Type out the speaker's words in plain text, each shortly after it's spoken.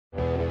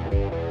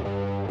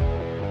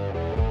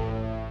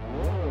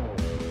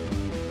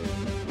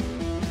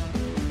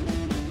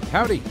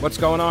Howdy, what's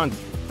going on?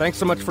 Thanks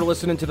so much for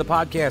listening to the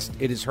podcast.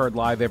 It is heard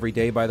live every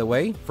day, by the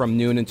way, from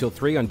noon until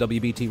 3 on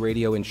WBT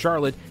Radio in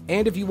Charlotte.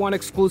 And if you want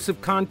exclusive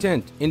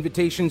content,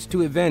 invitations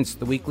to events,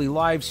 the weekly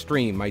live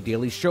stream, my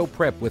daily show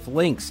prep with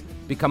links,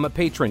 become a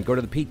patron. Go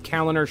to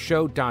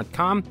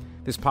thepetecalinershow.com.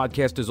 This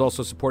podcast is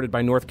also supported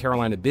by North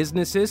Carolina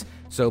businesses,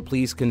 so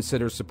please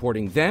consider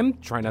supporting them.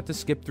 Try not to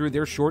skip through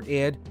their short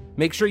ad.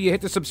 Make sure you hit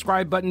the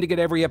subscribe button to get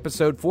every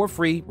episode for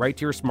free right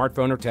to your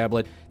smartphone or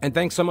tablet. And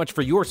thanks so much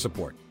for your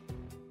support.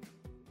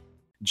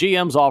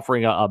 GM's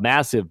offering a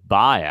massive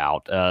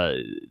buyout.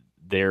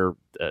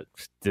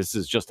 This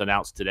is just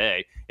announced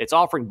today. It's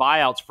offering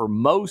buyouts for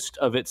most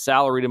of its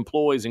salaried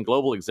employees and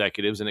global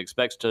executives and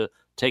expects to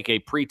take a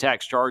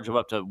pre-tax charge of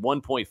up to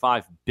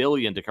 $1.5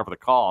 billion to cover the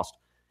cost.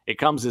 It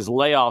comes as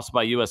layoffs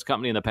by U.S.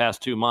 company in the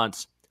past 2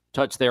 months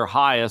touched their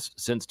highest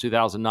since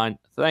 2009.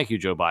 Thank you,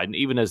 Joe Biden.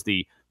 Even as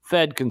the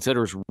Fed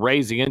considers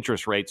raising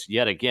interest rates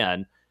yet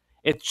again,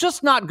 it's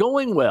just not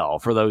going well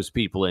for those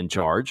people in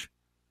charge.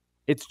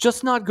 It's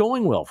just not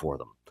going well for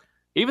them.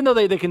 Even though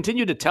they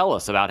continue to tell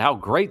us about how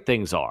great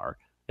things are,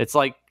 it's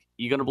like,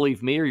 you going to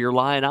believe me or your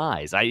lying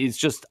eyes? It's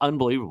just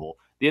unbelievable.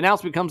 The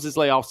announcement comes as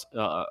layoffs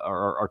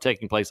are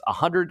taking place.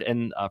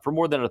 For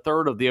more than a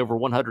third of the over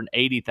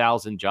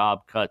 180,000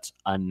 job cuts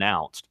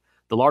announced.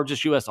 The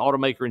largest U.S.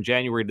 automaker in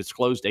January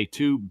disclosed a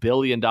 $2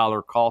 billion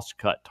cost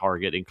cut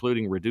target,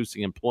 including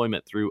reducing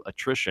employment through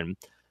attrition.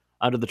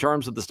 Under the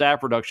terms of the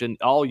staff reduction,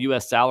 all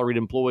U.S. salaried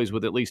employees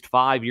with at least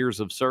 5 years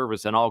of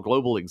service and all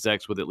global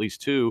execs with at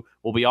least 2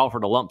 will be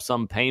offered a lump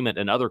sum payment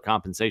and other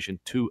compensation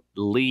to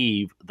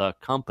leave the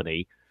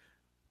company.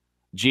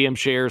 GM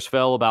shares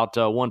fell about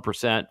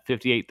 1%,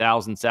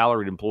 58,000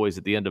 salaried employees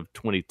at the end of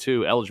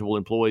 22. Eligible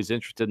employees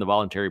interested in the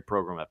voluntary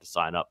program have to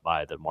sign up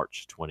by the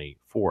March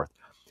 24th.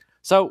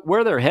 So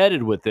where they're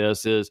headed with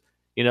this is,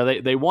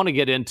 they want to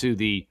get into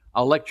the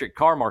electric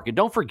car market.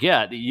 Don't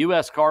forget that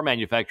U.S. car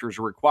manufacturers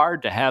are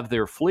required to have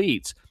their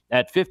fleets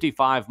at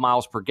 55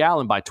 miles per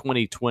gallon by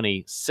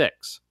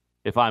 2026,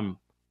 if I'm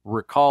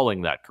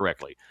recalling that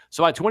correctly.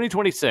 So by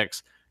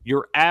 2026,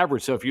 your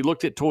average, so if you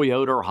looked at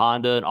Toyota or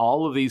Honda and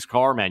all of these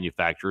car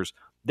manufacturers,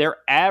 their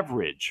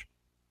average,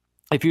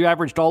 if you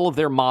averaged all of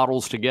their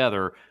models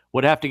together,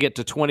 would have to get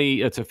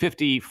to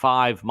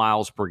 55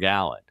 miles per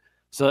gallon.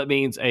 So that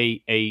means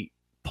a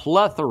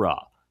plethora,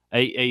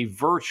 a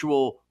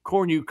virtual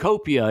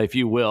cornucopia, if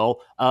you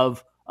will,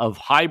 of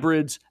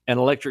hybrids and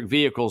electric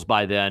vehicles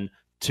by then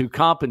to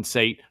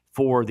compensate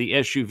for the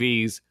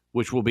SUVs,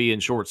 which will be in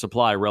short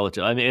supply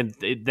relative. I mean,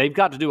 they've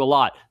got to do a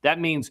lot. That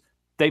means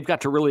they've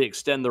got to really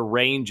extend the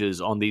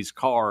ranges on these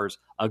cars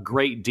a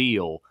great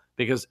deal,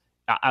 because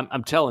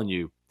I'm telling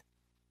you,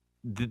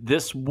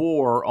 this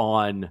war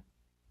on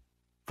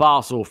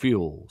fossil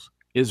fuels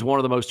is one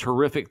of the most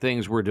horrific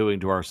things we're doing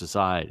to our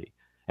society.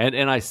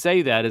 And I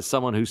say that as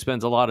someone who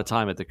spends a lot of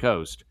time at the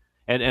coast.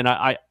 And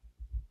I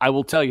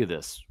will tell you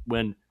this,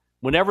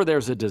 whenever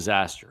there's a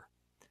disaster,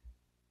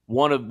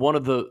 one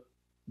of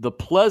the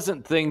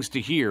pleasant things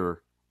to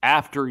hear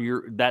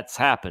after that's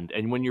happened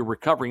and when you're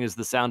recovering is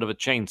the sound of a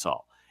chainsaw,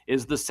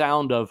 is the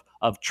sound of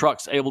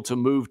trucks able to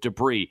move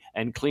debris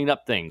and clean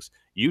up things.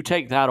 You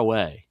take that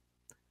away.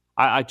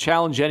 I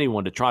challenge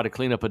anyone to try to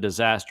clean up a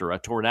disaster,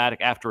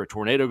 after a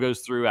tornado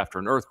goes through, after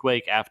an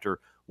earthquake, after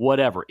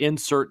whatever,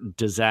 insert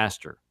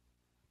disaster,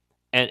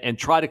 and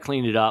try to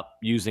clean it up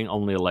using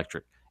only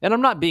electric. And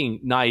I'm not being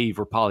naive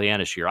or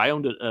Pollyannish here. I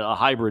owned a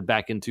hybrid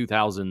back in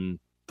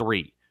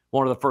 2003,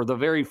 the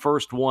very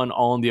first one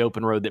on the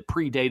open road that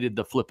predated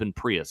the flippin'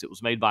 Prius. It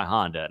was made by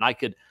Honda, and I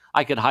could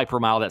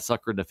hypermile that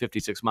sucker into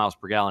 56 miles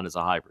per gallon as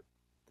a hybrid.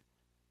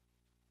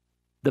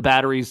 The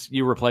batteries,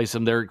 you replace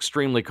them, they're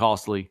extremely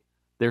costly.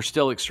 They're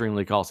still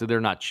extremely costly. They're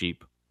not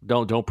cheap.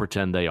 Don't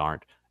pretend they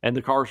aren't. And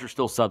the cars are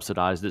still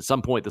subsidized. At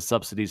some point, the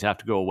subsidies have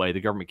to go away.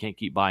 The government can't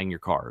keep buying your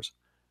cars.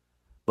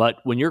 But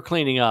when you're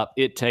cleaning up,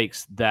 it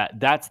takes that.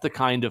 That's the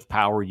kind of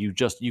power you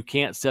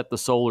can't set the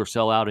solar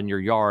cell out in your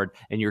yard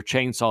and your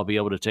chainsaw be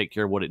able to take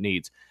care of what it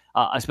needs.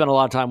 I spent a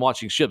lot of time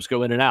watching ships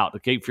go in and out the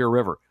Cape Fear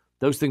River.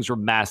 Those things are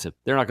massive.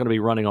 They're not going to be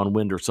running on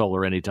wind or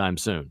solar anytime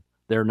soon.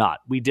 They're not.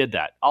 We did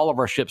that. All of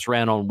our ships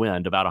ran on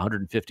wind about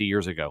 150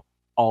 years ago.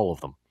 All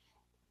of them.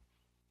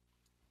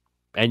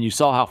 And you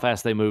saw how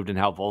fast they moved and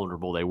how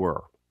vulnerable they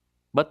were.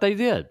 But they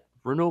did.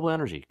 Renewable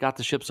energy. Got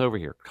the ships over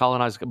here.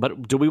 Colonized.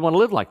 But do we want to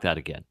live like that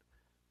again?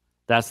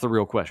 That's the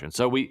real question.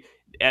 So we,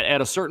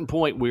 at a certain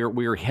point,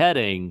 we're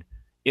heading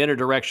in a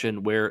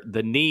direction where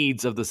the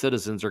needs of the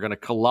citizens are going to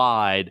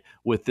collide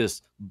with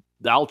this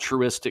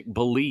altruistic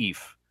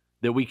belief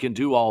that we can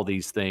do all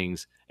these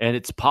things, and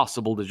it's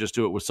possible to just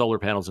do it with solar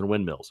panels and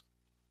windmills.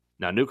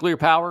 Now, nuclear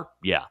power,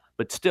 yeah,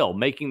 but still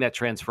making that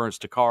transference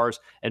to cars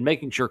and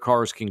making sure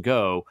cars can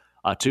go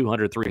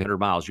 200, 300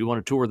 miles. You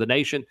want to tour the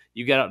nation,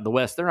 you get out in the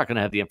West, they're not going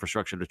to have the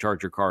infrastructure to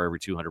charge your car every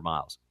 200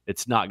 miles.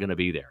 It's not going to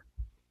be there.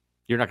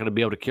 You're not going to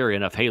be able to carry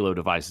enough Halo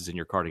devices in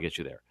your car to get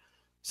you there.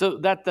 So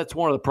that's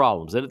one of the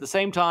problems. And at the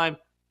same time,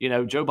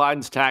 Joe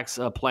Biden's tax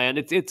plan,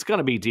 it's going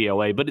to be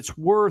DOA, but it's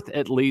worth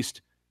at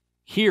least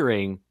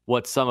hearing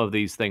what some of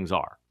these things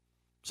are.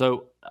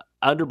 So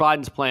under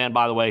Biden's plan,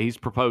 by the way, he's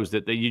proposed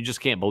it, that you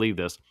just can't believe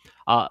this.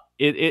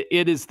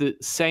 It is the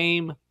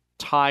same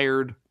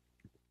tired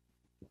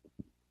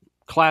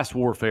class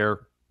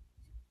warfare.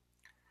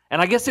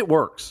 And I guess it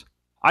works.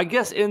 I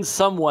guess in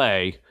some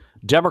way,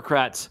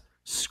 Democrats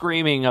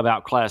screaming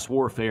about class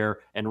warfare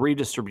and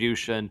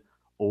redistribution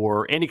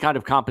or any kind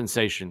of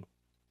compensation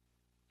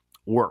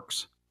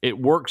works. It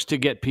works to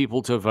get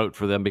people to vote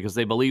for them because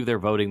they believe they're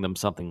voting them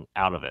something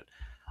out of it.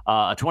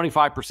 A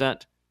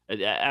 25%,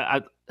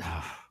 I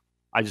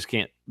just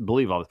can't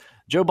believe all this.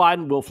 Joe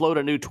Biden will float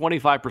a new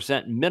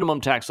 25%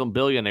 minimum tax on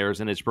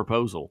billionaires in his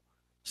proposal,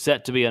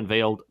 set to be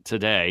unveiled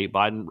today.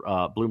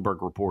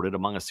 Bloomberg reported,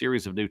 among a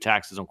series of new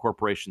taxes on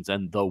corporations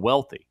and the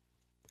wealthy.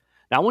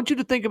 Now, I want you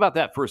to think about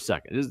that for a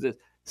second.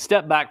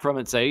 Step back from it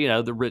and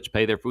say, the rich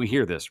pay we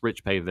hear this,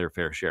 rich pay their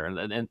fair share.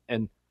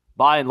 And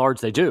by and large,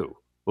 they do.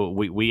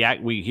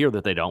 We hear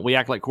that they don't. We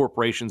act like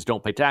corporations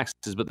don't pay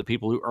taxes, but the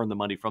people who earn the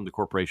money from the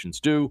corporations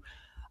do.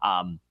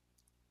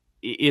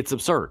 It's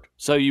absurd.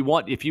 So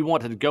if you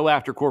want to go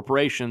after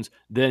corporations,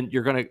 then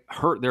you're going to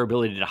hurt their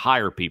ability to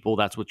hire people.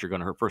 That's what you're going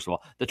to hurt. First of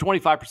all, the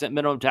 25%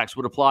 minimum tax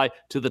would apply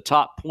to the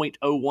top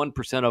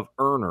 0.01% of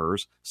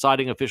earners,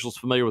 citing officials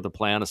familiar with the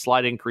plan, a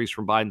slight increase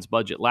from Biden's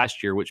budget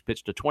last year, which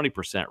pitched a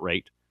 20%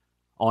 rate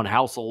on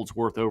households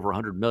worth over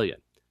 $100 million.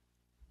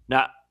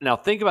 Now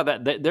think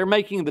about that. They're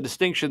making the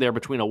distinction there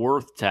between a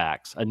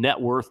net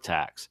worth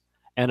tax,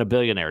 and a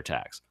billionaire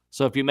tax.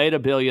 So if you made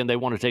 $1 billion, they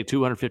want to take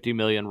 $250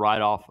 million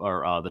right off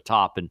or the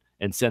top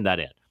and send that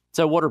in.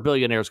 So what are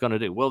billionaires going to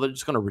do? Well, they're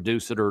just going to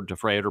reduce it or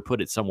defray it or put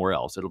it somewhere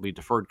else. It'll be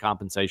deferred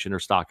compensation or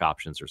stock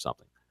options or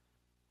something.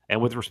 And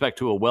with respect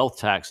to a wealth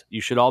tax,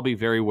 you should all be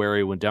very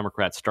wary when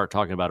Democrats start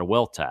talking about a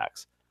wealth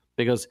tax,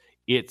 because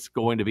it's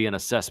going to be an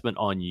assessment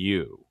on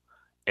you,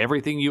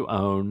 everything you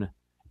own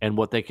and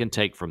what they can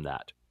take from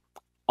that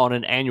on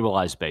an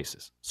annualized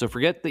basis. So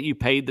forget that you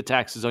paid the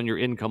taxes on your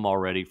income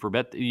already.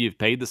 Forget that you've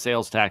paid the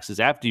sales taxes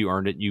after you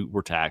earned it, you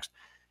were taxed,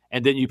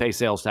 and then you pay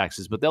sales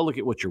taxes. But they'll look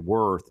at what you're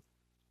worth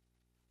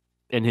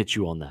and hit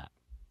you on that.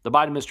 The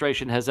Biden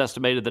administration has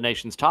estimated the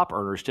nation's top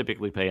earners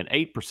typically pay an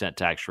 8%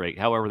 tax rate.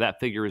 However, that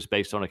figure is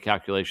based on a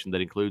calculation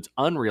that includes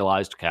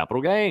unrealized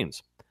capital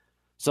gains.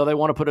 So they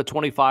want to put a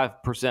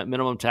 25%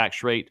 minimum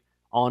tax rate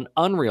on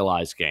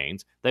unrealized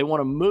gains. They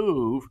want to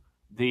move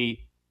the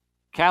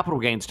capital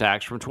gains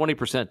tax from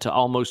 20% to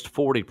almost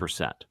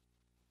 40%.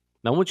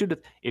 Now, I want you to,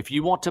 if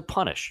you want to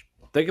punish,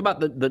 think about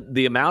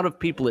the amount of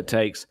people it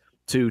takes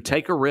to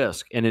take a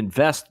risk and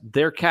invest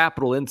their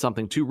capital in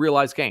something to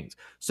realize gains.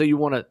 So you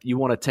want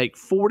to take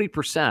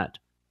 40%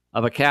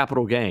 of a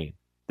capital gain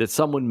that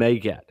someone may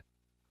get.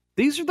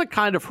 These are the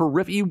kind of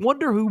horrific. You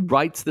wonder who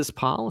writes this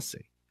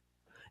policy.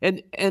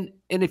 And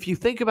if you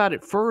think about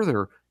it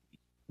further,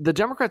 the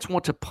Democrats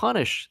want to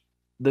punish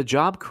the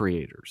job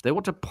creators. They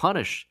want to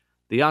punish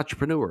the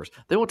entrepreneurs.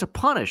 They want to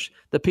punish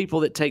the people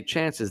that take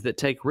chances, that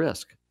take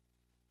risk.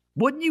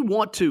 Wouldn't you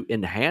want to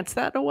enhance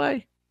that in a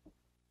way?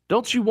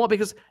 Don't you want,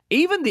 because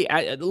even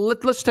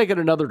let's take it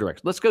another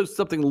direction. Let's go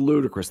something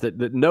ludicrous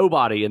that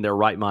nobody in their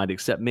right mind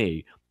except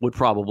me would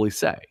probably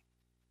say.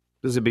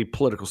 This would be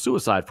political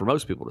suicide for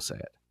most people to say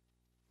it,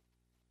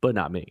 but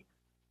not me.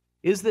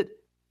 Is that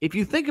if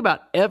you think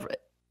about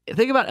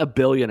a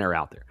billionaire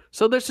out there.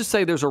 So let's just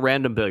say there's a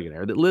random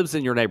billionaire that lives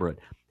in your neighborhood.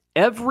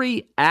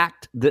 Every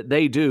act that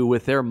they do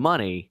with their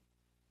money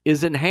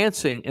is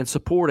enhancing and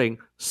supporting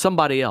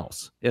somebody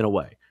else in a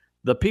way.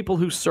 The people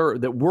who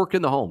that work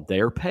in the home,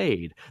 they are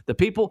paid. The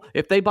people,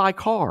 if they buy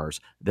cars,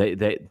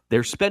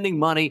 they're spending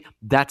money.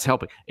 That's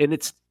helping, and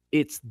it's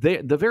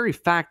the very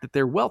fact that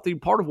they're wealthy.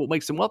 Part of what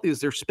makes them wealthy is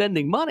they're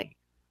spending money.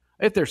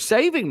 If they're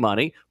saving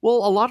money, well,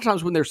 a lot of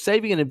times when they're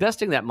saving and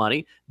investing that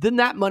money, then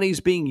that money is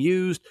being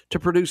used to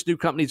produce new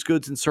companies,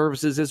 goods, and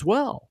services as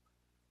well.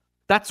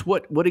 That's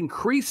what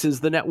increases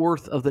the net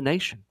worth of the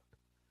nation,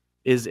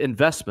 is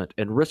investment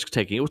and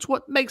risk-taking. It's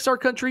what makes our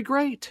country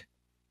great.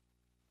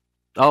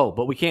 Oh,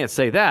 but we can't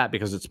say that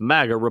because it's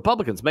MAGA.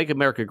 Republicans, make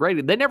America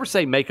great. They never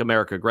say make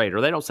America great, or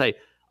they don't say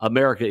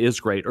America is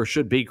great or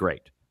should be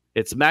great.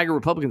 It's MAGA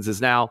Republicans is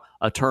now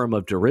a term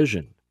of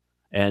derision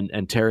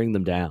and tearing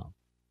them down.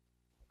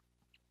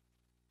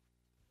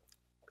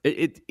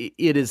 It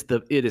is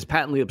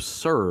patently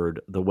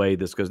absurd the way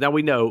this goes. Now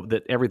we know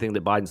that everything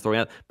that Biden's throwing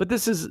out, but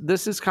this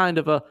is kind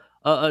of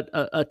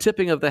a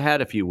tipping of the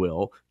hat, if you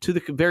will, to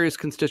the various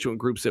constituent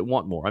groups that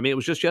want more. I mean, it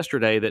was just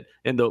yesterday that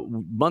in the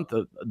month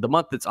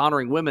that's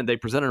honoring women, they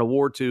present an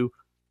award to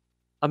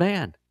a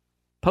man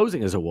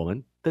posing as a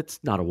woman that's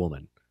not a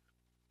woman.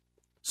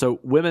 So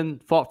women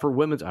fought for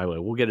women's.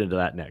 We'll get into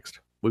that next.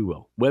 We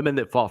will. Women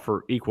that fought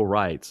for equal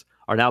rights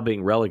are now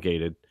being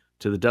relegated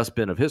to the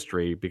dustbin of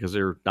history because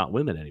they're not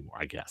women anymore,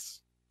 I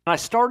guess. I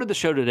started the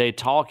show today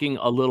talking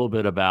a little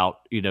bit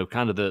about,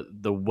 kind of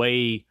the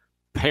way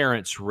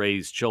parents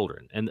raise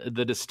children and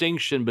the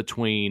distinction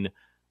between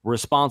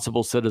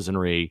responsible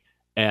citizenry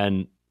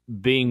and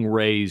being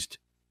raised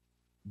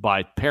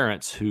by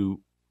parents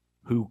who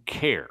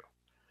care.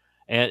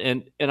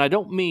 And I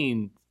don't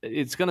mean,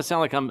 it's going to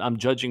sound like I'm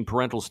judging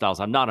parental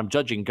styles. I'm not. I'm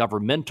judging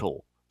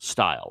governmental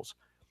styles.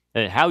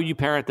 How you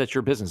parent, that's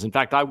your business. In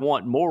fact, I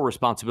want more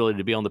responsibility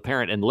to be on the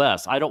parent and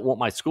less. I don't want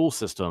my school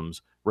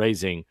systems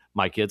raising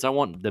my kids. I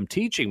want them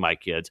teaching my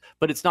kids,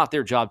 but it's not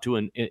their job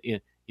to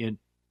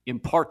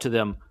impart to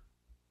them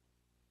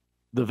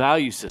the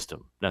value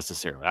system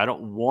necessarily. I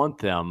don't want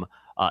them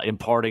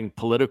imparting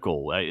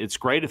political. It's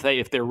great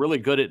if they're really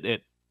good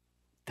at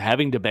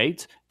having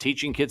debates,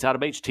 teaching kids how to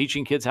debate,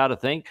 teaching kids how to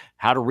think,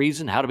 how to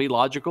reason, how to be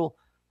logical.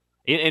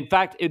 In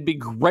fact, it'd be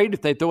great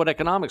if they throw an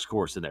economics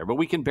course in there, but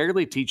we can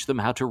barely teach them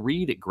how to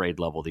read at grade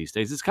level these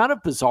days. It's kind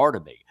of bizarre to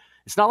me.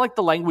 It's not like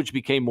the language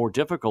became more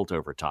difficult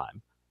over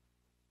time.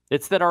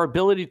 It's that our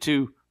ability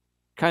to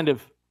kind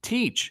of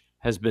teach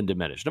has been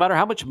diminished. No matter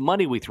how much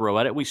money we throw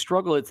at it, we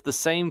struggle. It's the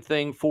same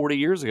thing 40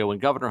 years ago when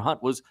Governor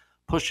Hunt was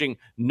pushing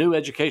new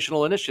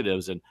educational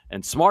initiatives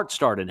and Smart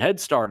Start and Head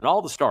Start and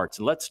all the starts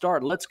and Let's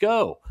Start and Let's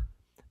Go.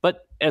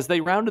 But as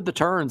they rounded the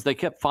turns, they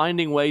kept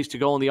finding ways to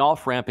go on the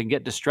off-ramp and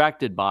get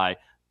distracted by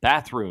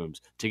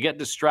bathrooms, to get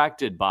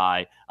distracted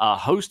by a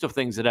host of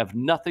things that have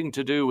nothing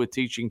to do with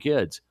teaching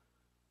kids.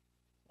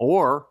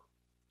 Or,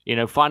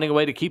 finding a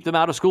way to keep them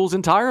out of schools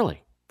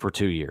entirely for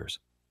 2 years.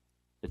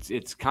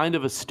 It's kind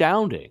of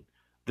astounding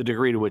the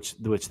degree to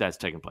which that's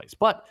taken place.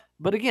 But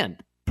again,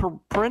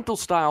 parental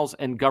styles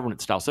and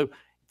government styles. So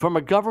from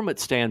a government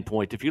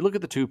standpoint, if you look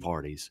at the two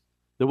parties,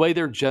 the way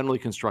they're generally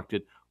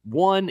constructed,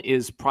 one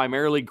is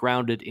primarily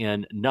grounded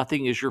in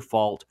nothing is your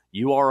fault.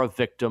 You are a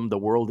victim. The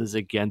world is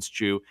against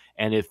you.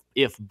 And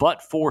if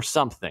but for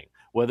something,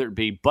 whether it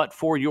be but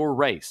for your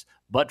race,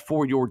 but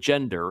for your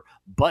gender,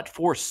 but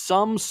for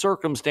some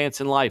circumstance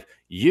in life,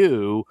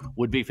 you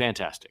would be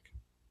fantastic.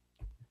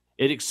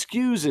 It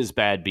excuses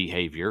bad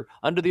behavior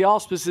under the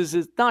auspices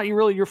it's not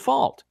really your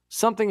fault.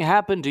 Something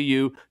happened to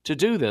you to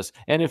do this.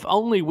 And if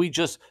only we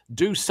just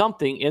do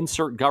something,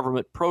 insert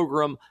government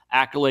program,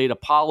 accolade,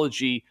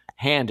 apology,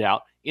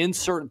 handout,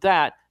 insert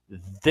that,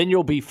 then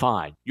you'll be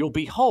fine. You'll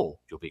be whole.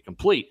 You'll be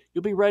complete.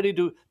 You'll be ready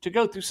to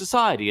go through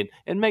society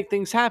and make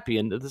things happy,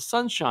 and the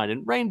sunshine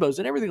and rainbows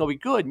and everything will be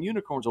good, and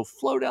unicorns will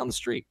flow down the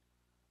street.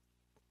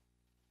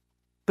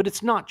 But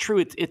it's not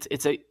true.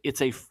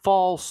 It's a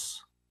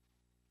false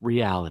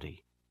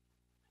reality.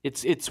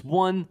 It's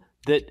one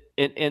that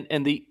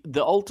and the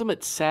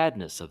ultimate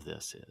sadness of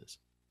this is,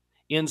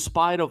 in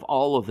spite of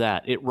all of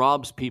that, it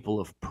robs people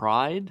of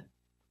pride.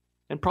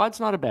 And pride's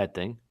not a bad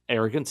thing.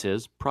 Arrogance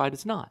is. Pride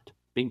is not.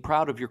 Being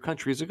proud of your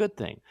country is a good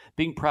thing.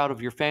 Being proud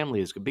of your family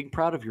is good. Being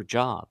proud of your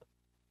job.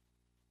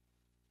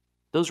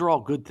 Those are all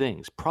good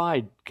things.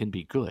 Pride can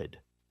be good.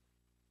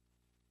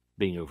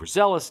 Being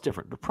overzealous,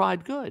 different, but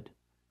pride, good.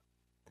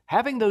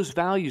 Having those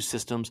value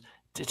systems,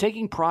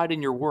 taking pride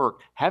in your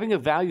work, having a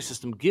value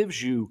system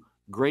gives you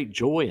great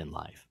joy in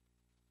life.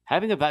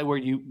 Having a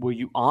value where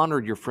you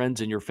honor your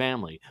friends and your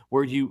family,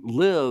 where you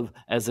live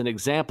as an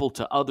example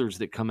to others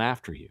that come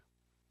after you.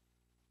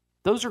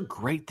 Those are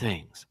great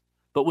things.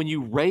 But when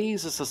you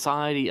raise a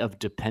society of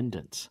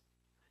dependence,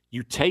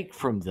 you take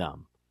from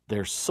them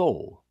their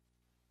soul.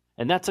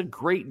 And that's a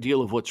great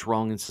deal of what's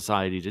wrong in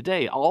society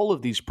today. All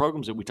of these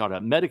programs that we talked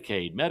about,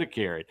 Medicaid,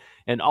 Medicare,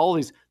 and all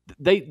these,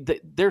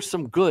 there's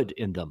some good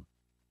in them.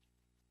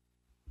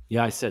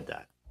 Yeah, I said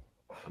that.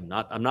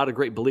 I'm not a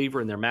great believer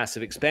in their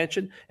massive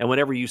expansion. And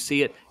whenever you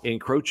see it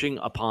encroaching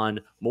upon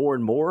more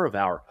and more of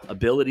our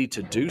ability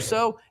to do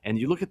so, and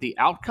you look at the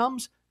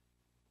outcomes,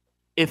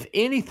 if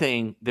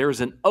anything,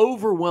 there's an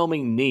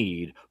overwhelming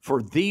need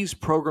for these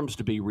programs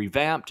to be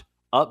revamped,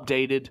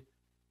 updated,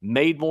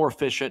 made more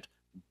efficient,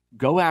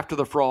 go after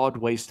the fraud,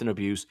 waste, and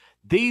abuse.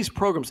 These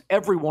programs,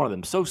 every one of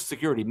them, Social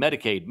Security,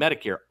 Medicaid,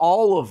 Medicare,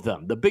 all of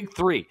them, the big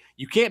three,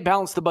 you can't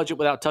balance the budget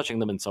without touching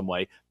them in some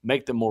way,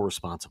 make them more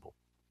responsible.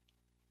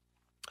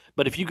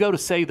 But if you go to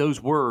say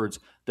those words,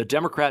 the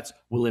Democrats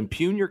will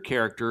impugn your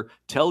character,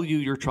 tell you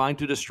you're trying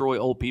to destroy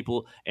old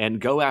people, and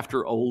go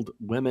after old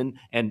women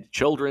and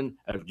children,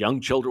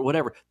 young children,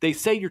 whatever. They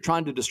say you're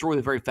trying to destroy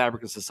the very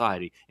fabric of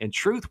society. In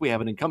truth, we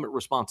have an incumbent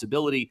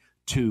responsibility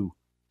to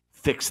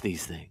fix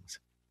these things.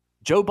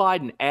 Joe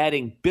Biden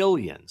adding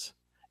billions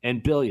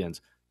and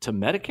billions to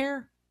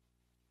Medicare?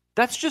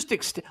 That's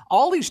just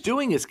all he's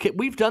doing is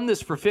we've done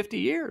this for 50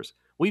 years.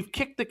 We've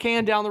kicked the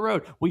can down the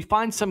road. We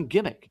find some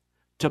gimmick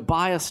to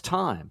buy us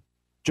time.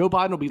 Joe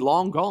Biden will be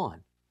long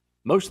gone.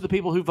 Most of the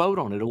people who vote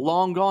on it are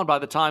long gone by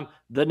the time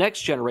the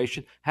next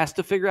generation has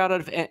to figure out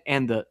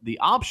and the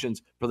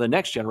options for the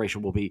next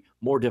generation will be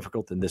more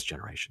difficult than this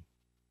generation.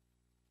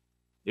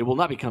 It will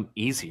not become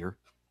easier.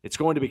 It's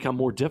going to become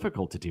more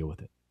difficult to deal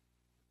with it.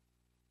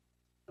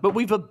 But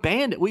we've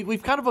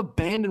kind of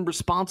abandoned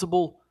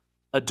responsible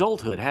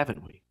adulthood,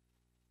 haven't we?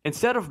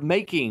 Instead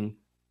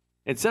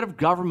of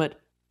government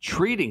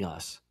treating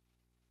us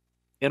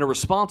in a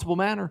responsible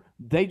manner,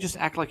 they just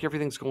act like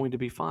everything's going to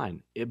be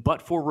fine.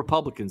 But for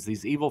Republicans,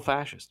 these evil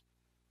fascists,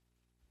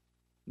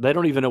 they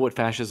don't even know what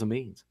fascism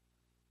means.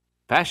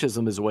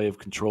 Fascism is a way of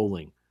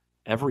controlling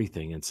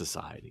everything in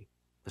society.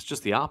 That's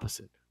just the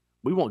opposite.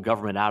 We want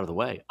government out of the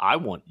way.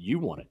 You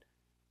want it.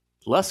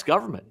 Less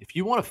government. If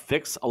you want to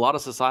fix a lot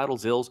of societal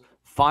ills,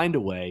 find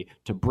a way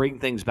to bring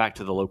things back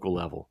to the local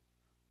level.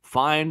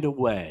 Find a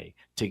way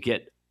to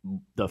get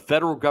the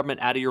federal government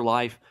out of your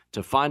life,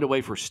 to find a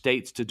way for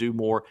states to do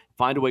more,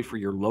 find a way for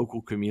your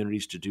local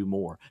communities to do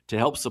more, to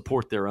help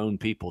support their own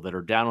people that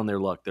are down on their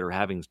luck, that are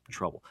having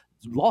trouble.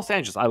 Los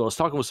Angeles, I was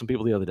talking with some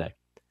people the other day.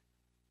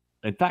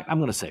 In fact, I'm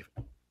going to save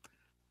it.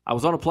 I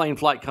was on a plane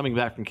flight coming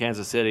back from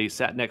Kansas City,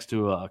 sat next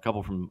to a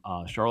couple from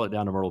Charlotte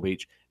down to Myrtle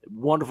Beach.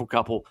 Wonderful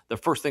couple. The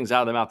first things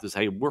out of their mouth is,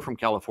 hey, we're from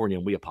California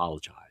and we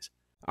apologize.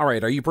 All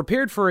right, are you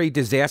prepared for a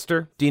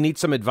disaster? Do you need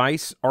some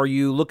advice? Are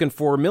you looking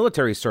for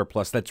military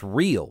surplus that's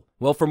real?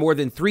 Well, for more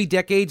than 3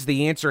 decades,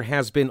 the answer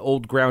has been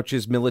Old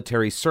Grouch's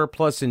Military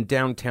Surplus in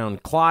downtown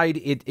Clyde.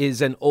 It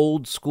is an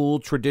old-school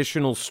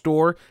traditional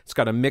store. It's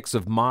got a mix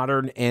of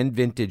modern and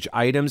vintage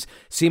items.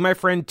 See my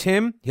friend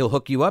Tim? He'll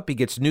hook you up. He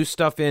gets new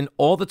stuff in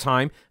all the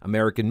time,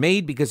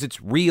 American-made, because it's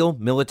real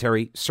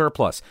military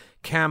surplus.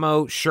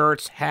 Camo,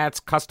 shirts, hats,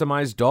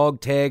 customized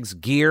dog tags,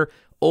 gear.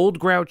 Old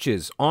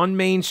Grouch's on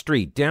Main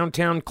Street,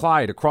 downtown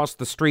Clyde, across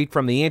the street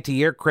from the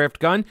anti-aircraft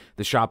gun.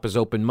 The shop is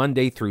open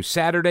Monday through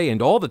Saturday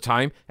and all the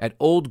time at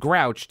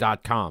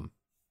oldgrouch.com.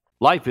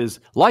 Life is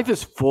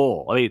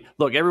full. I mean,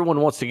 look, everyone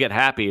wants to get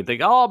happy and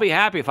think, oh, I'll be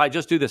happy if I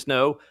just do this.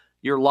 No,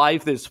 your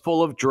life is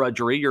full of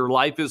drudgery. Your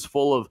life is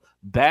full of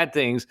bad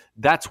things.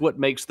 That's what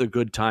makes the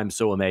good times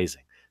so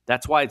amazing.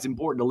 That's why it's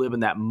important to live in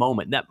that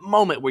moment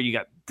where you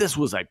got, this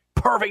was a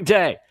perfect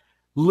day.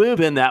 Live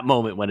in that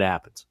moment when it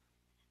happens.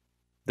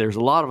 There's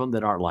a lot of them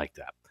that aren't like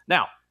that.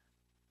 Now,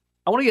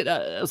 I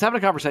was having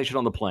a conversation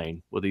on the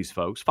plane with these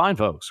folks, fine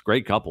folks,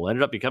 great couple,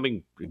 ended up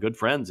becoming good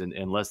friends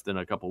in less than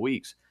a couple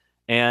weeks.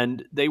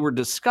 And they were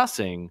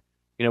discussing,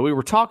 we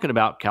were talking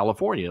about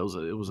California.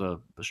 It was a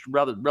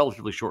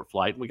relatively short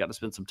flight. We got to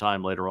spend some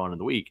time later on in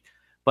the week.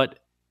 But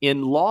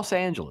in Los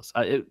Angeles,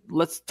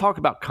 let's talk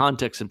about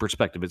context and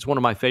perspective. It's one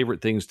of my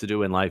favorite things to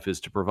do in life is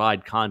to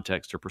provide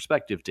context or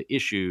perspective to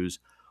issues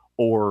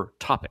or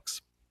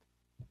topics.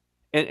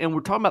 And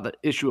we're talking about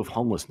the issue of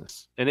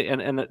homelessness.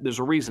 And there's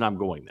a reason I'm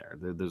going there.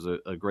 There's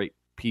a great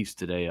piece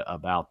today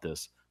about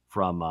this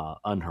from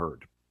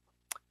Unheard,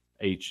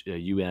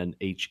 UNHERD.com.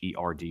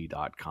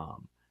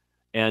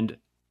 And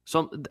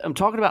so I'm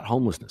talking about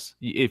homelessness.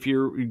 If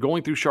you're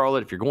going through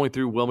Charlotte, if you're going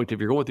through Wilmington, if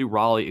you're going through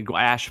Raleigh,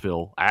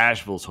 Asheville's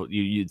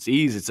it's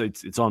easy.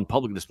 It's on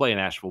public display in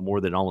Asheville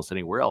more than almost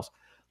anywhere else.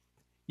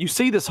 You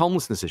see this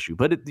homelessness issue,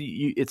 but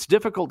it's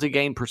difficult to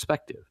gain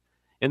perspective.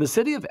 In the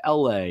city of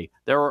LA,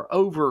 there are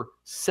over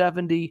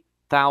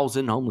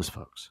 70,000 homeless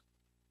folks.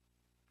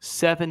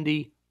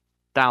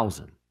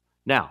 70,000.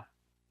 Now,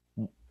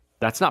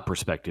 that's not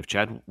perspective,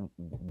 Chad.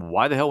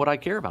 Why the hell would I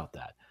care about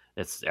that?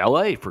 It's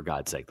LA, for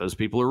God's sake. Those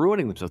people are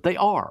ruining themselves. They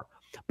are.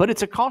 But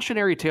it's a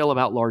cautionary tale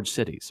about large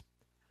cities.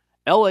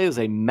 LA is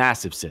a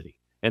massive city.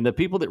 And the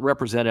people that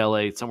represent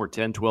LA, some are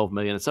 10, 12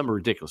 million, and some are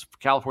ridiculous.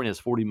 California has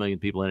 40 million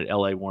people in it.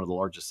 LA, one of the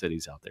largest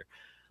cities out there.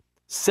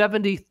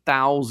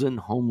 70,000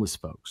 homeless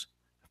folks.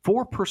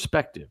 For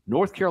perspective,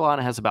 North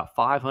Carolina has about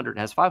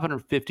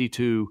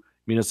 552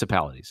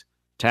 municipalities,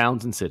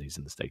 towns and cities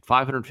in the state,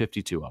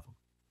 552 of them,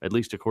 at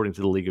least according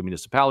to the League of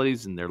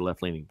Municipalities and their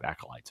left-leaning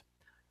acolytes.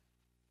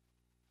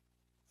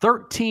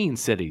 13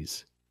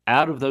 cities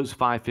out of those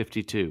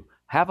 552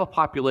 have a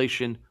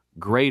population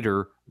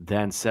greater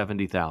than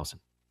 70,000.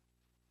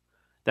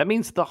 That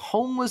means the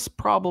homeless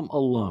problem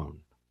alone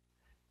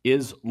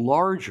is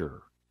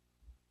larger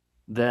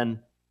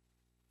than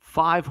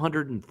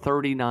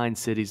 539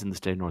 cities in the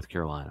state of North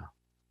Carolina.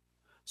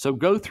 So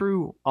go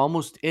through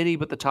almost any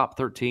but the top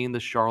 13, the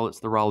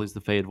Charlottes, the Raleighs,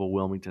 the Fayetteville,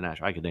 Wilmington,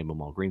 Asheville. I could name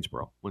them all.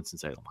 Greensboro,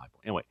 Winston-Salem, High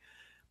Point. Anyway,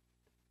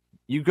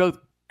 you go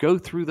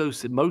through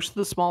those, most of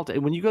the small towns.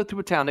 When you go through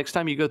a town, next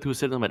time you go through a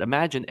city limit,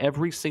 imagine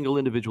every single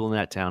individual in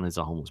that town is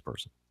a homeless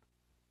person.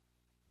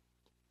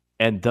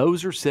 And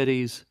those are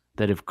cities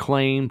that have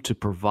claimed to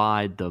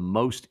provide the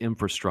most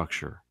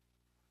infrastructure,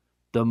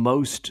 the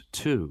most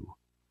too.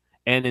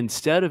 And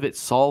instead of it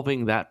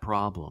solving that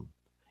problem,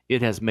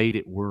 it has made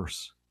it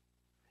worse.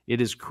 It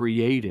has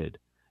created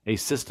a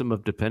system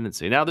of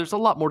dependency. Now, there's a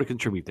lot more to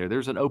contribute there.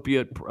 There's an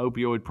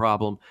opioid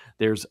problem.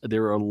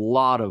 There are a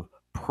lot of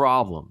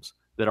problems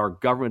that our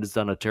government has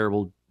done a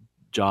terrible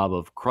job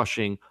of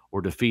crushing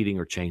or defeating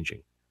or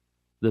changing.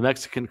 The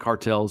Mexican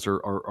cartels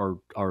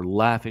are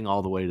laughing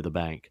all the way to the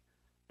bank.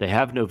 They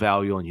have no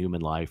value on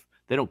human life.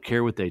 They don't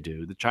care what they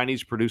do. The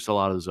Chinese produce a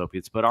lot of those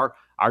opiates, but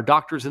our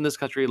doctors in this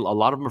country, a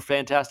lot of them are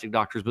fantastic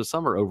doctors, but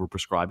some are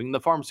overprescribing. The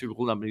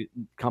pharmaceutical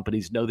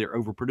companies know they're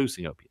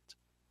overproducing opiates.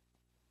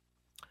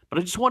 But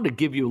I just wanted to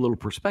give you a little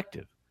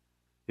perspective.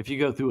 If you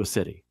go through a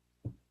city,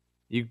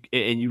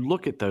 you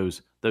look at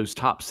those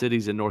top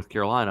cities in North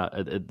Carolina,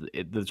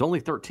 there's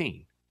only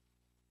 13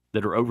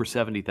 that are over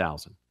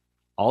 70,000.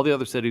 All the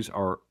other cities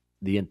are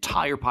the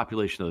entire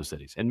population of those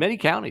cities. And many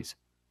counties,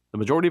 the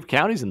majority of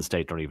counties in the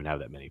state don't even have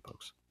that many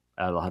folks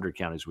out of the 100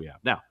 counties we have.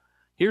 Now,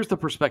 here's the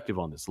perspective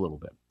on this a little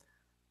bit.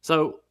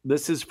 So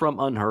this is from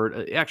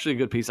Unheard. Actually, a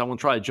good piece. I want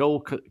to try it.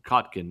 Joel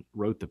Kotkin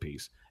wrote the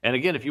piece. And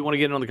again, if you want to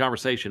get in on the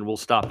conversation, we'll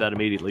stop that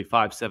immediately.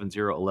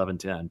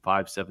 570-1110,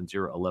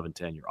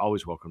 570-1110. You're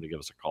always welcome to give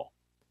us a call.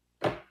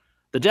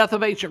 The death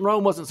of ancient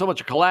Rome wasn't so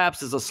much a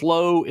collapse as a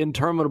slow,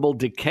 interminable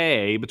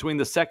decay between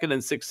the 2nd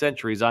and 6th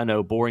centuries. I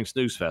know, boring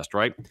snooze fest,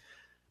 right?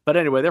 But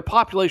anyway, their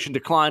population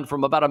declined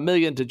from about 1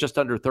 million to just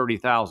under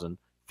 30,000.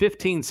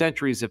 15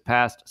 centuries have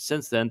passed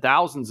since then.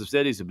 Thousands of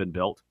cities have been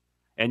built.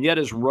 And yet,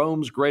 as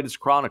Rome's greatest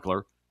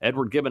chronicler,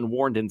 Edward Gibbon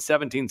warned in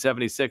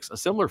 1776, a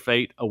similar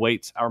fate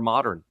awaits our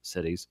modern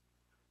cities.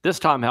 This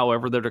time,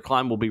 however, their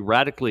decline will be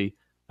radical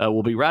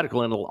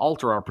and it'll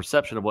alter our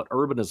perception of what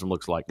urbanism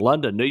looks like.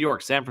 London, New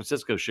York, San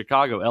Francisco,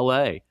 Chicago,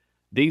 L.A.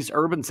 These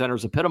urban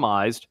centers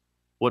epitomized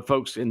what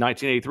folks in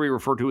 1983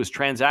 referred to as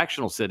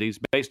transactional cities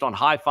based on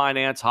high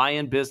finance,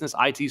 high-end business,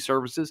 IT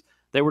services.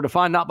 They were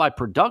defined not by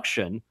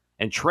production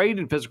and trade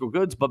in physical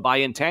goods, but by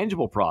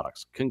intangible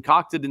products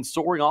concocted in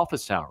soaring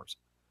office towers.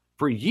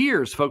 For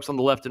years, folks on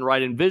the left and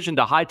right envisioned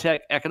a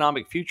high-tech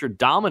economic future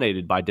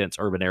dominated by dense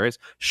urban areas.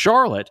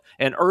 Charlotte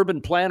and urban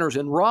planners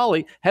in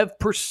Raleigh have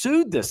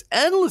pursued this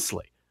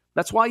endlessly.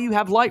 That's why you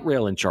have light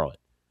rail in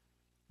Charlotte.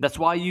 That's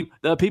why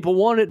the people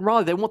want it in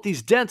Raleigh. They want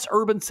these dense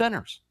urban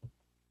centers.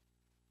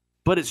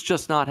 But it's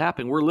just not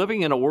happening. We're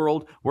living in a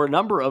world where a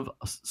number of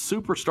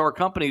superstar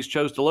companies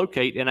chose to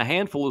locate in a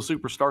handful of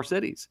superstar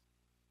cities.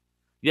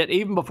 Yet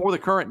even before the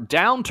current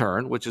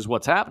downturn, which is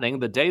what's happening,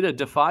 the data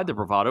defied the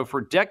bravado.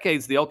 For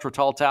decades, the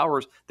ultra-tall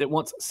towers that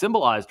once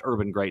symbolized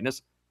urban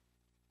greatness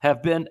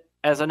have been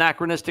as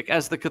anachronistic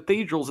as the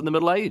cathedrals in the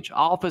Middle Age.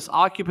 Office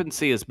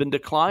occupancy has been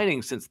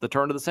declining since the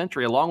turn of the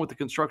century, along with the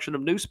construction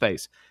of new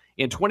space.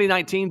 In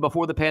 2019,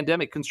 before the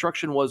pandemic,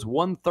 construction was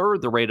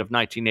 1/3 the rate of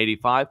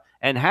 1985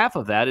 and half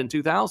of that in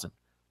 2000.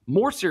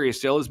 More serious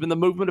still has been the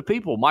movement of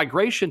people.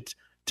 Migration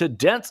to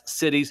dense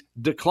cities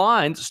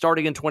declined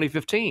starting in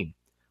 2015.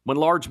 When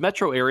large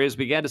metro areas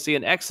began to see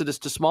an exodus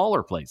to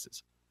smaller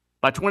places.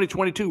 By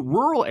 2022,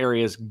 rural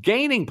areas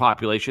gaining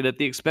population at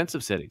the expense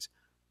of cities.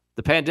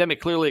 The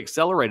pandemic clearly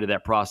accelerated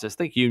that process.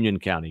 Think Union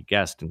County,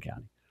 Gaston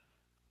County.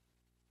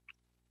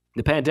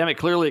 The pandemic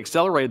clearly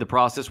accelerated the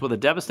process with a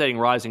devastating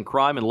rise in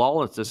crime and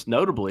lawlessness,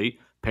 notably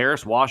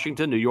Paris,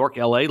 Washington, New York,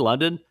 LA,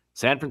 London,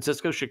 San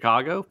Francisco,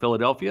 Chicago,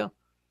 Philadelphia.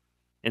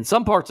 In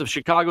some parts of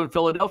Chicago and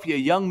Philadelphia,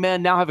 young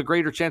men now have a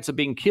greater chance of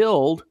being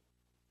killed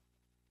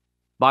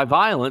by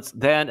violence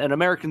than an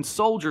American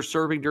soldier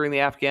serving during the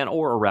Afghan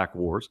or Iraq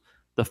wars.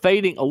 The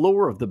fading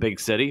allure of the big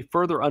city,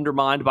 further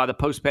undermined by the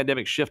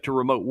post-pandemic shift to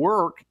remote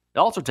work,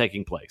 also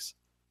taking place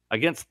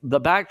against the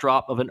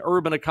backdrop of an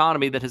urban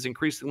economy that has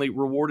increasingly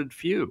rewarded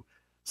few.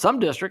 Some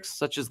districts,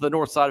 such as the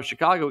north side of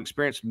Chicago,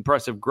 experience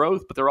impressive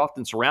growth, but they're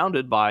often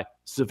surrounded by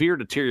severe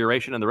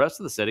deterioration in the rest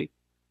of the city.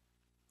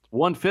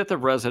 1/5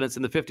 of residents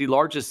in the 50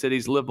 largest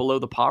cities live below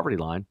the poverty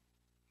line.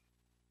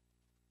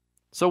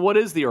 So what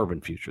is the urban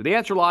future? The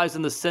answer lies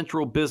in the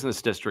central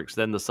business districts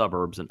than the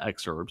suburbs and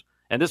exurbs,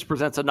 and this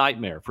presents a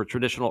nightmare for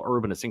traditional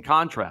urbanists. In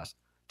contrast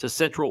to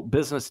central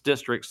business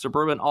districts,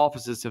 suburban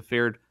offices have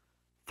fared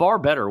far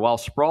better, while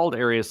sprawled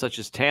areas such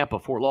as Tampa,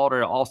 Fort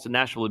Lauderdale, Austin,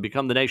 Nashville have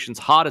become the nation's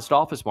hottest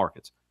office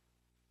markets.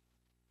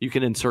 You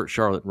can insert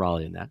Charlotte and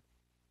Raleigh in that.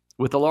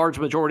 With the large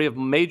majority of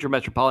major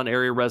metropolitan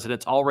area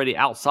residents already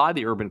outside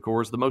the urban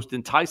cores, the most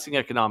enticing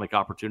economic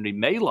opportunity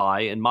may lie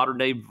in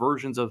modern-day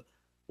versions of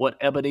what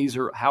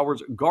Ebenezer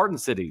Howard's garden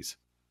cities,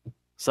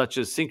 such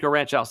as Cinco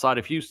Ranch outside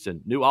of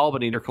Houston, New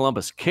Albany near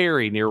Columbus,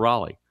 Cary near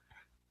Raleigh.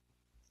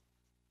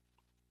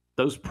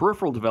 Those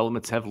peripheral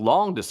developments have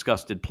long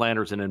disgusted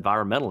planners and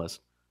environmentalists.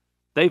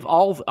 They've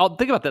all,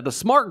 think about that, the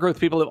smart growth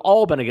people have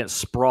all been against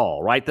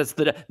sprawl, right?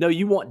 No,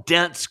 you want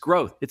dense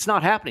growth. It's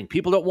not happening.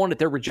 People don't want it.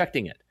 They're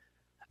rejecting it.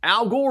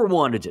 Al Gore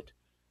wanted it.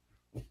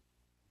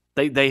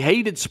 They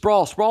hated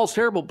sprawl. Sprawl's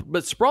terrible,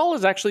 but sprawl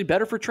is actually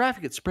better for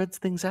traffic. It spreads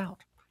things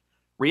out.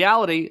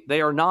 Reality,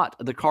 they are not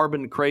the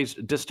carbon-crazed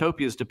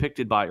dystopias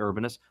depicted by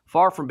urbanists.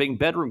 Far from being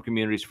bedroom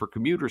communities for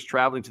commuters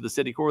traveling to the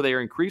city core, they are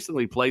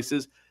increasingly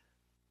places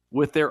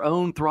with their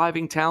own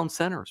thriving town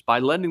centers. By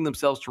lending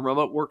themselves to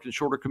remote work and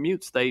shorter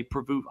commutes, they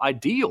prove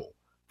ideal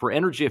for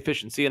energy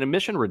efficiency and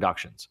emission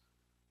reductions.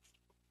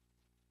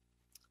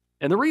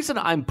 And the reason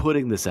I'm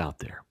putting this out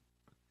there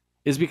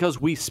is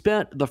because we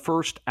spent the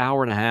first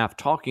hour and a half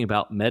talking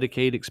about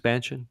Medicaid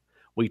expansion.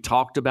 We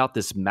talked about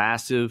this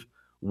massive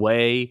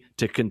way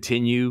to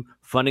continue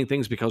funding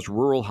things because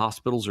rural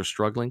hospitals are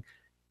struggling.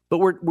 But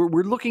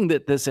we're looking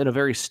at this in a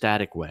very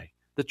static way.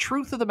 The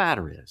truth of the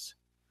matter is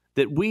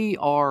that we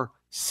are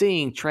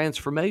seeing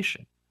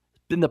transformation.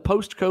 In the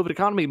post-COVID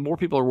economy, more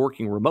people are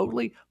working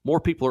remotely, more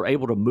people are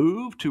able to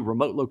move to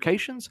remote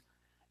locations,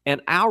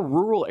 and our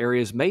rural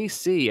areas may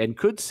see and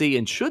could see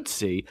and should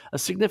see a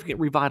significant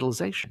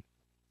revitalization.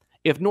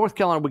 If North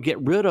Carolina would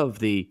get rid of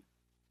the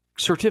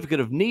certificate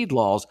of need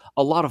laws,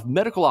 a lot of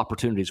medical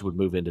opportunities would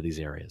move into these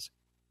areas.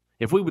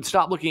 If we would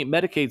stop looking at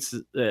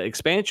Medicaid's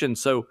expansion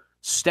so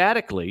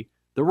statically,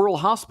 the rural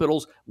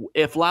hospitals,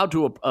 if allowed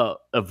to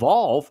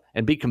evolve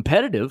and be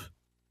competitive,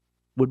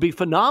 would be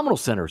phenomenal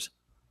centers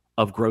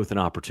of growth and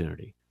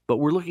opportunity. But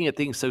we're looking at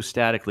things so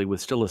statically with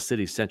still a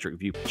city-centric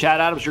view.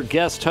 Chad Adams, your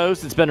guest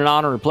host. It's been an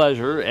honor and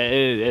pleasure.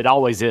 It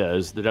always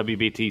is. The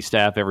WBT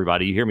staff,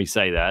 everybody. You hear me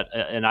say that,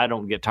 and I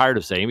don't get tired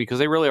of saying it because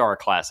they really are a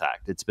class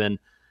act. It's been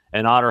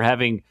an honor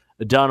having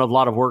done a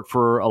lot of work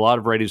for a lot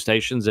of radio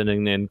stations and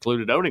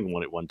included owning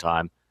one at one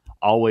time.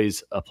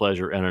 Always a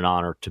pleasure and an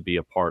honor to be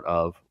a part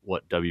of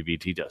what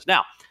WBT does.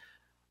 Now,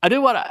 I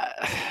do want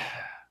to.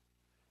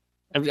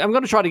 I'm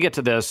going to try to get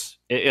to this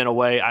in a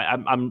way.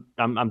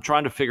 I'm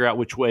trying to figure out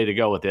which way to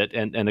go with it,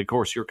 and of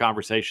course your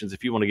conversations.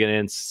 If you want to get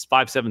in,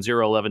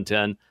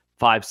 570-1110,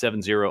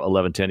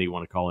 570-1110. You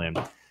want to call in,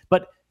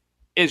 but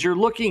as you're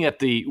looking at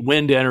the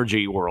wind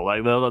energy world,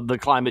 like the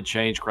climate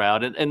change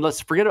crowd, and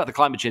let's forget about the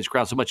climate change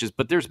crowd so much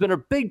but there's been a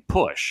big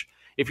push.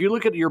 If you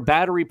look at your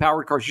battery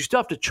powered cars, you still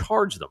have to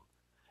charge them.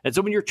 And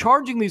so when you're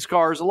charging these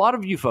cars, a lot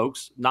of you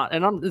folks,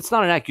 it's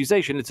not an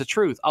accusation, it's a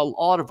truth. A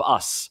lot of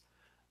us,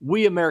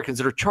 we Americans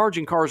that are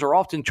charging cars are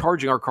often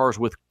charging our cars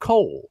with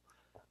coal.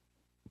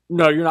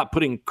 No, you're not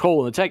putting coal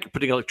in the tank, you're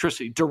putting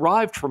electricity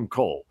derived from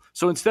coal.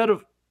 So instead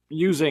of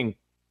using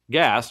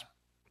gas,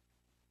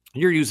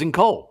 you're using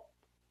coal.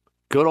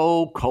 Good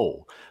old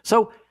coal.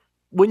 So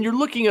when you're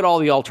looking at all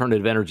the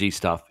alternative energy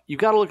stuff, you've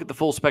got to look at the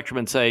full spectrum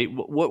and say,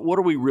 what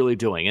are we really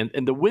doing?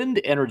 And the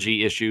wind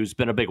energy issue has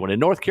been a big one. In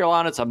North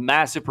Carolina, it's a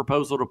massive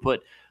proposal to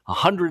put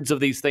hundreds of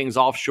these things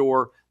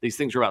offshore. These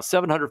things are about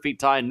 700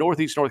 feet high. In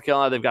Northeast North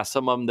Carolina, they've got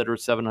some of them that are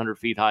 700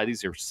 feet high.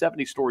 These are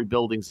 70-story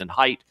buildings in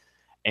height.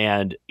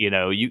 And,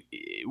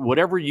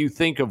 whatever you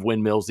think of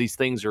windmills, these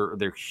things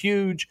they're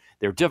huge.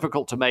 They're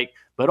difficult to make.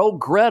 But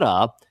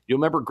Greta, you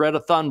remember Greta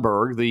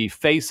Thunberg, the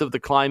face of the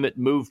climate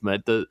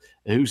movement,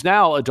 who's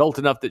now adult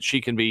enough that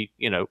she can be,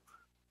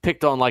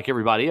 picked on like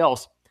everybody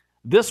else.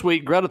 This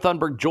week, Greta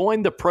Thunberg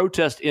joined the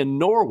protest in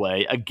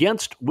Norway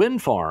against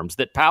wind farms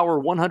that power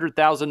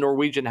 100,000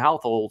 Norwegian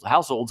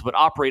households but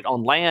operate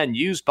on land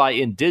used by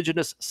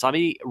indigenous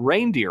Sami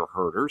reindeer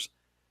herders.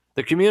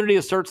 The community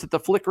asserts that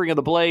the flickering of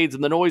the blades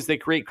and the noise they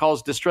create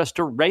cause distress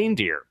to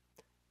reindeer.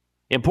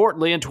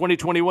 Importantly, in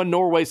 2021,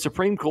 Norway's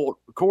Supreme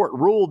Court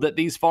ruled that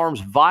these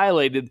farms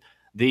violated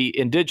the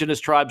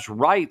indigenous tribes'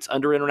 rights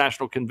under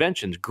international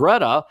conventions.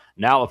 Greta,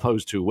 now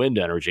opposed to wind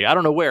energy. I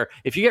don't know where.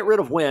 If you get rid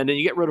of wind and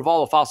you get rid of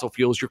all the fossil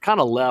fuels, you're kind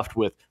of left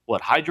with,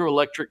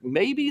 hydroelectric,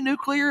 maybe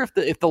nuclear?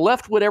 If the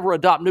left would ever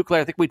adopt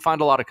nuclear, I think we'd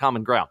find a lot of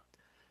common ground.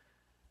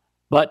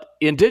 But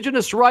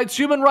indigenous rights,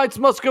 human rights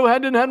must go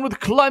hand in hand with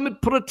climate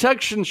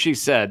protection, she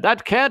said.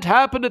 That can't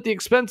happen at the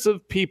expense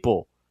of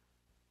people.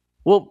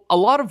 Well, a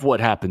lot of what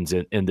happens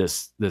in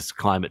this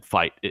climate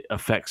fight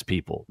affects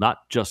people,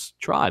 not just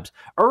tribes.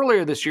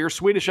 Earlier this year,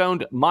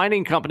 Swedish-owned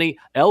mining company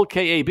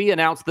LKAB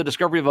announced the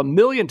discovery of 1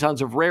 million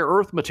tons of rare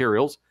earth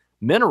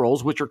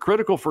minerals, which are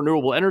critical for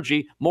renewable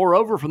energy.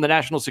 Moreover, from the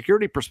national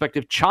security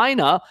perspective,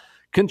 China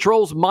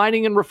controls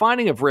mining and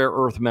refining of rare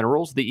earth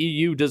minerals. The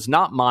EU does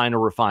not mine or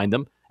refine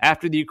them.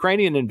 After the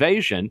Ukrainian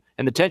invasion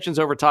and the tensions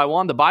over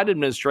Taiwan, the Biden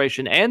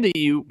administration and the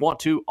EU want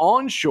to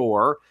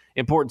onshore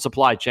important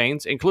supply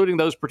chains, including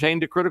those pertaining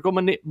to critical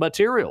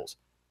materials.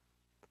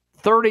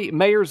 30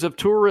 mayors of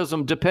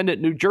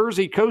tourism-dependent New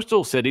Jersey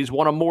coastal cities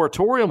want a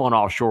moratorium on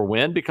offshore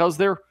wind because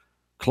they're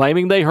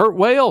claiming they hurt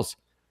whales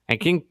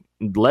and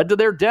led to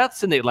their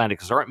deaths in the Atlantic,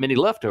 because there aren't many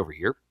left over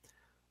here.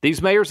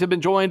 These mayors have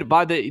been joined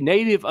by the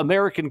Native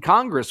American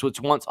Congress, which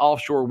wants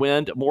offshore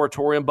wind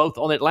moratorium both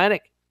on the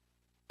Atlantic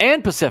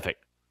and Pacific.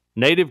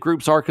 Native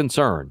groups are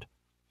concerned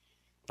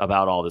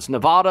about all this.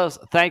 Nevada's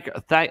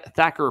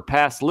Thacker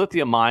Pass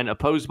lithium mine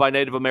opposed by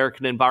Native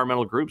American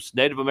environmental groups.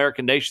 Native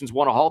American nations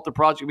want to halt the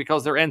project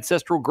because their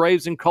ancestral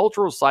graves and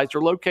cultural sites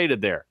are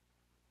located there.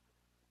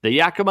 The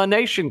Yakima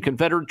Nation,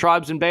 Confederate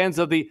tribes and bands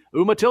of the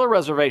Umatilla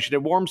Reservation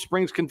and Warm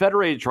Springs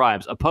Confederated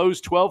tribes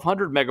opposed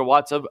 1,200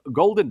 megawatts of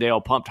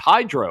Goldendale pumped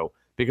hydro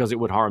because it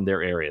would harm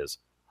their areas.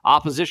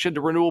 Opposition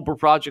to renewable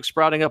projects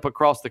sprouting up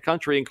across the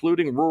country,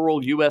 including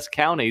rural U.S.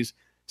 counties,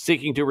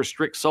 seeking to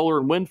restrict solar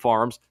and wind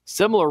farms.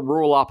 Similar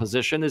rural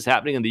opposition is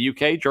happening in the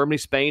UK, Germany,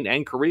 Spain,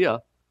 and Korea.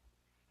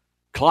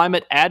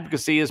 Climate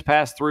advocacy has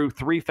passed through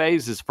 3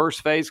 phases.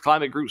 First phase,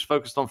 climate groups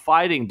focused on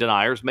fighting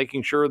deniers,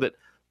 making sure that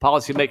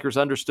policymakers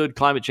understood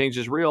climate change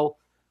is real.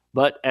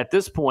 But at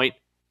this point,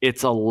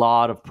 it's a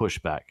lot of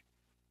pushback.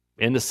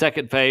 In the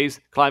second phase,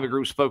 climate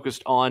groups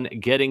focused on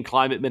getting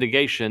climate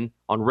mitigation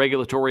on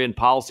regulatory and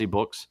policy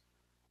books.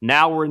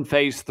 Now we're in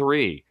phase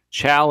 3,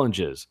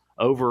 challenges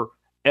over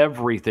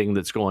everything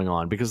that's going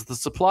on, because the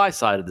supply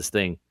side of this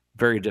thing,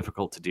 very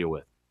difficult to deal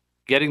with.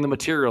 Getting the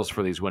materials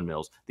for these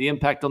windmills, the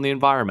impact on the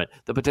environment,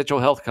 the potential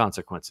health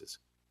consequences.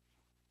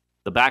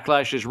 The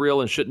backlash is real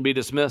and shouldn't be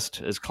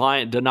dismissed as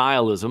client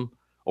denialism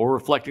or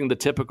reflecting the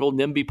typical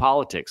NIMBY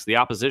politics. The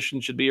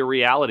opposition should be a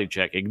reality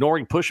check.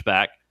 Ignoring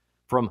pushback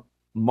from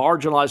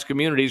marginalized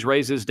communities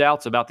raises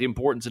doubts about the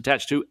importance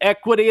attached to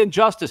equity and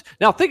justice.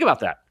 Now, think about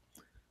that.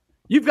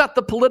 You've got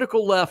the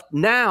political left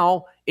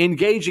now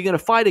engaging in a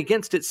fight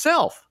against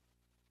itself.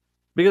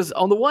 Because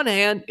on the one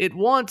hand, it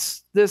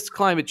wants this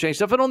climate change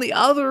stuff, and on the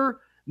other,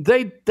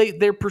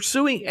 they're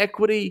pursuing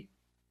equity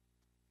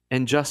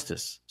and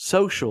justice,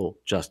 social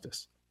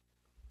justice.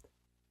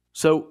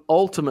 So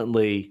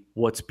ultimately,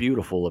 what's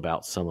beautiful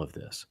about some of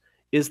this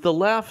is the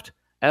left,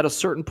 at a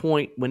certain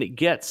point, when it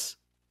gets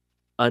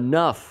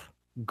enough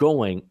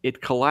going,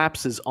 it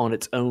collapses on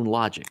its own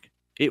logic.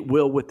 It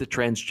will with the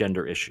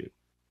transgender issue.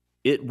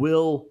 It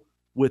will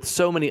with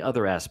so many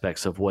other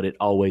aspects of what it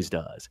always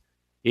does.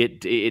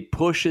 It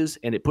pushes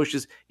and it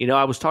pushes.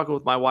 I was talking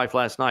with my wife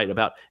last night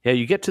about,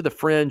 you get to the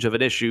fringe of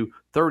an issue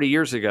 30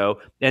 years ago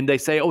and they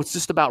say, it's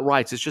just about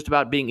rights. It's just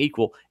about being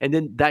equal. And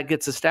then that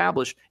gets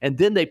established. And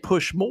then they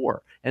push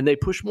more and they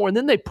push more. And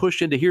then they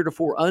push into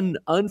heretofore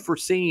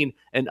unforeseen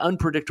and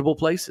unpredictable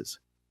places.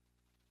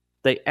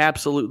 They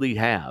absolutely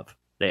have.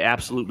 They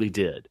absolutely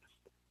did.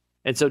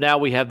 And so now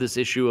we have this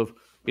issue of,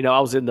 I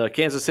was in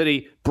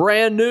the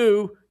brand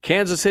new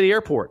Kansas City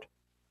airport.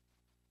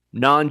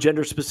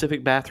 Non-gender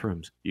specific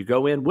bathrooms. You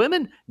go in,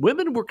 women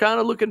were kind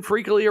of looking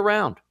freakily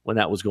around when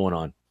that was going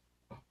on.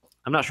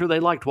 I'm not sure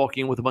they liked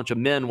walking in with a bunch of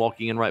men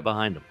walking in right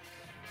behind them.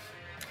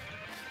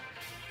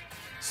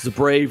 This is a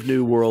brave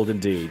new world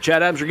indeed.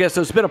 Chad Adams, your guest.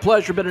 So it's been a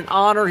pleasure, been an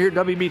honor here at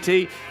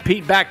WBT.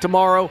 Pete back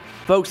tomorrow.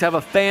 Folks, have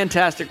a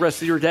fantastic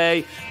rest of your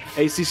day.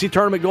 ACC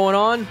tournament going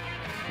on.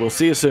 We'll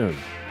see you soon.